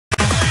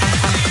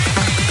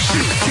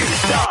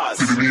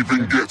can't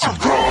even get to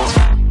cross.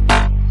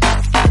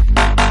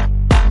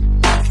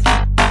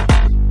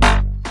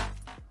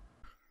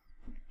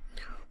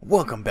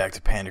 Welcome back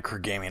to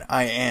Panda.Crew.Gaming.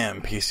 I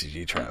am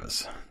PCG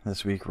Travis.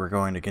 This week we're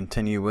going to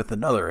continue with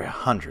another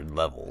 100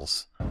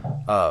 levels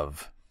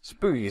of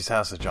Spooky's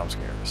House of Jump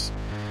Scares.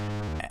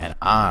 And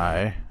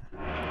I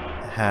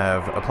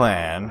have a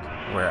plan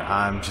where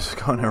I'm just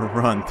going to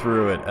run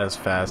through it as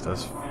fast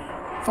as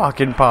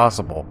fucking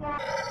possible.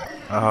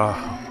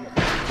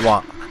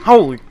 What?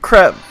 Holy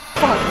crap!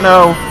 Fuck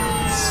no!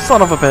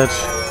 Son of a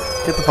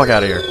bitch! Get the fuck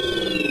out of here.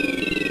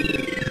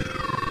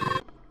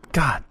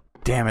 God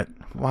damn it.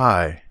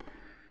 Why?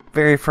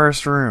 Very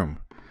first room.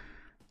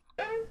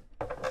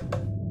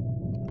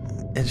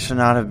 It should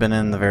not have been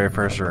in the very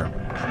first room.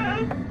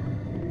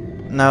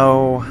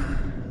 No.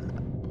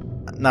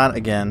 Not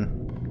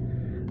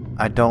again.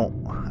 I don't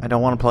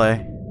want to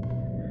play.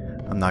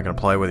 I'm not going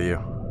to play with you.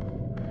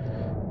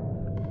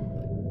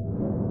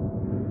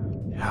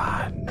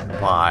 God,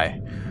 why?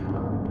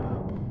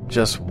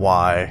 Just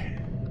why?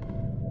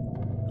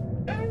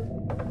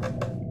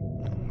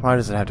 Why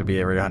does it have to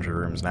be every 100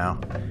 rooms now?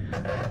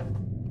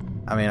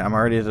 I mean, I'm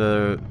already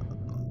to...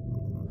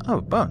 Oh,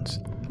 Bones.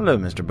 Hello,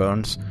 Mr.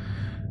 Bones.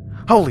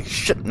 Holy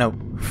shit, no.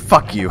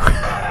 Fuck you.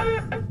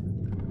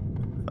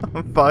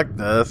 Fuck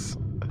this.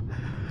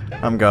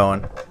 I'm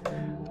going.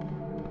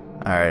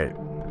 Alright.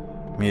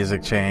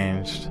 Music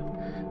changed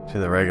to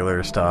the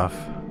regular stuff.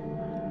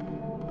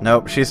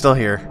 Nope, she's still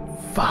here.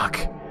 Fuck.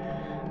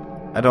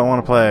 I don't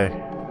want to play.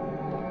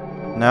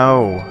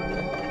 No.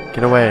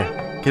 Get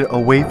away. Get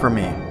away from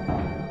me.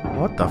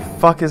 What the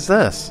fuck is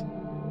this?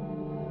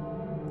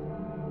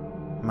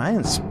 Am I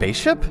in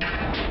Spaceship?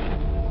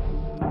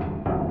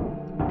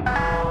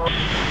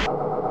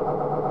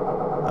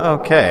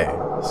 Okay,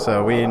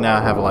 so we now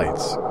have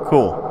lights.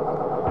 Cool.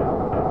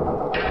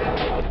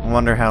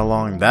 Wonder how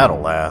long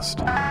that'll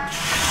last.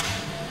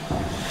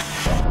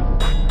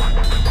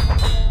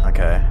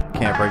 Okay,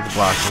 can't break the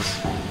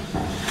boxes.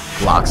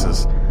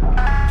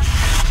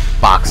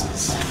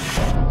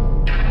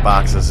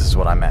 Boxes is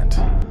what I meant.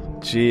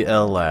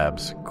 GL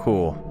Labs.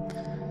 Cool.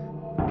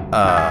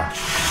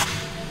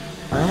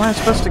 Where am I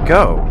supposed to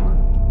go?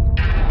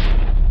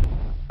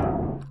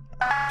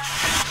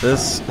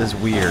 This is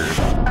weird.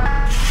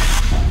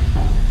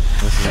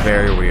 This is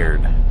very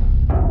weird.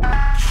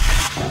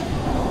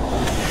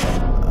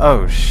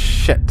 Oh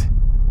shit.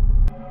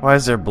 Why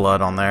is there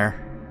blood on there?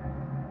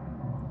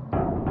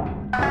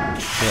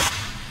 Shit.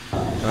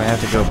 Do I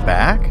have to go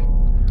back?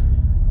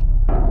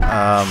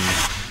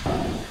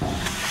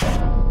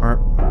 Or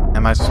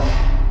am I...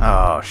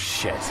 Oh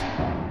shit.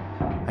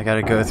 I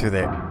gotta go through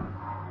the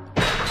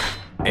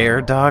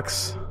air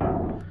ducts.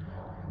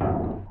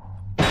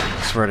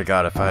 I swear to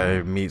God, if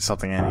I meet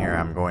something in here,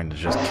 I'm going to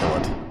just kill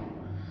it.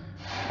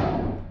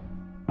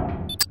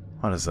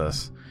 What is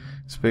this?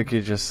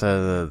 Spooky just said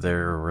that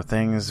there were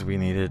things we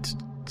needed to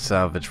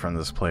salvage from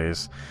this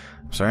place.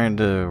 I'm starting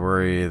to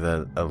worry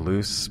that a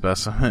loose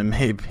specimen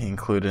may be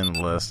included in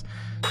the list.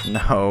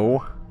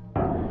 No.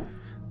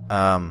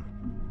 I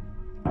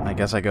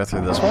guess I go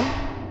through this one?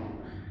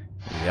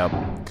 Yep.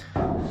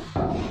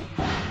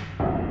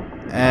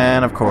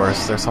 And of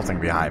course, there's something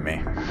behind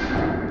me.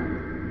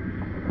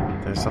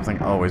 There's something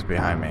always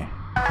behind me.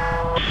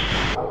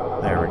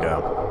 There we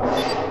go.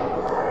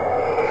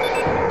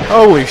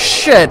 Holy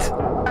shit!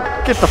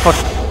 Get the fuck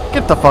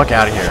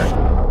out of here.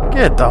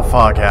 Get the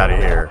fuck out of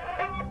here.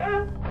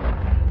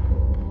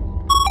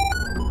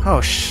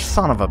 Oh,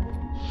 son of a...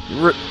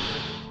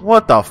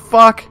 What the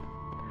fuck?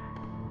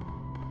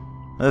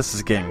 This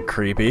is getting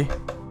creepy.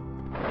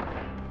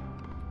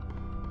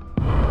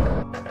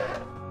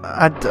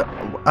 I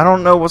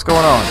don't know what's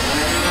going on.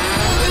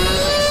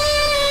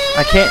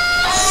 I can't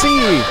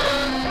see.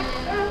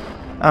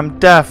 I'm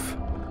deaf.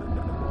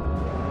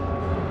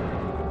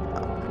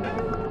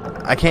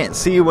 I can't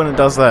see when it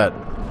does that.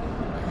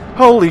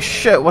 Holy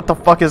shit, what the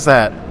fuck is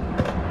that?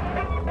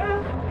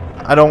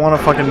 I don't want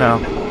to fucking know.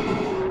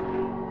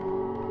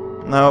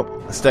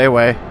 Nope, stay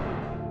away.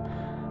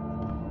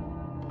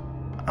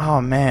 Oh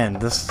man,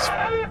 this is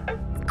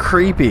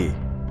creepy.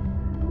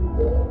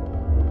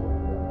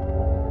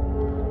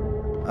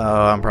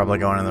 Oh, I'm probably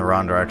going in the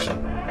wrong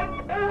direction.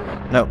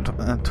 Nope,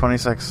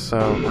 26,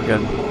 so we're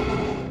good.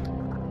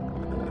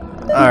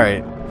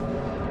 Alright.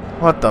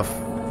 What the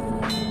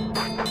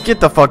Get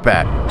the fuck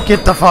back.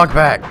 Get the fuck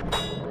back.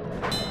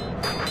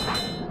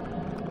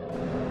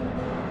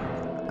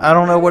 I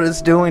don't know what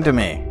it's doing to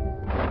me.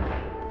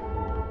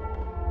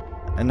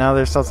 And now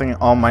there's something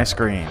on my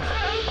screen.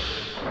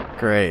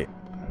 Great.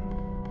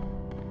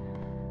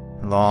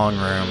 Long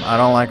room. I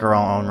don't like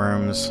long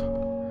rooms.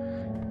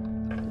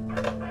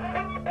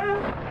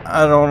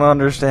 I don't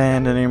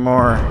understand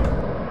anymore.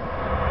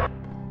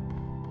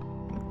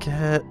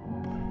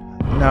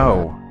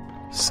 No.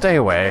 Stay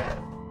away.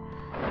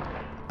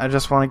 I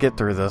just want to get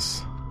through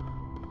this.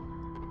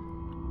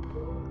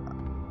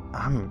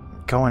 I'm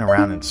going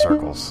around in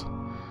circles.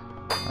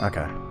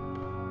 Okay.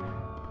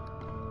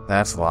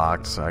 That's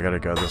locked, so I gotta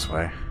go this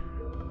way.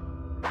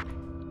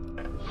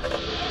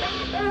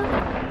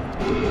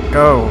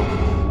 Go.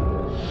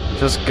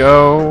 Just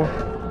go.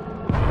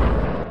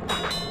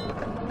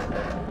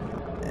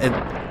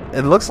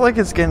 It looks like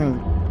it's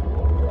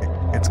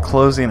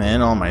closing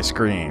in on my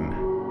screen.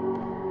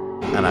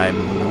 And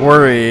I'm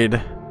worried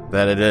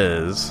that it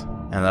is,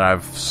 and that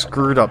I've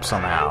screwed up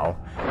somehow,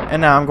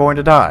 and now I'm going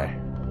to die.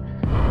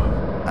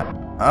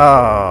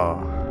 Oh.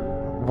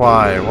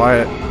 Why?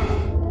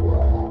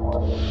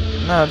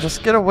 No,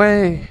 just get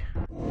away.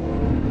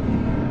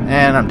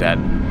 And I'm dead.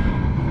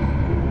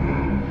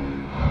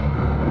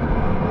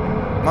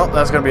 Well,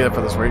 that's going to be it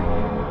for this week.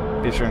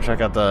 Be sure and check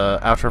out the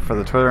outro for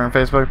the Twitter and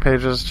Facebook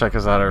pages. Check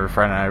us out every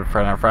Friday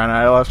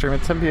night live stream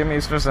at 10 p.m.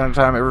 Eastern Standard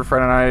Time every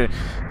Friday night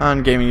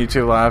on Gaming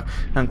YouTube Live.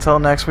 Until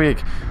next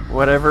week,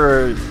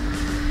 whatever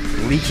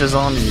leeches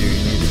on you,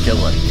 you need to kill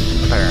it,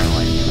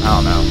 apparently.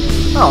 I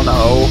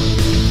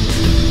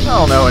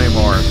don't know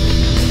anymore.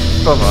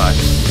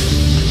 Bye-bye.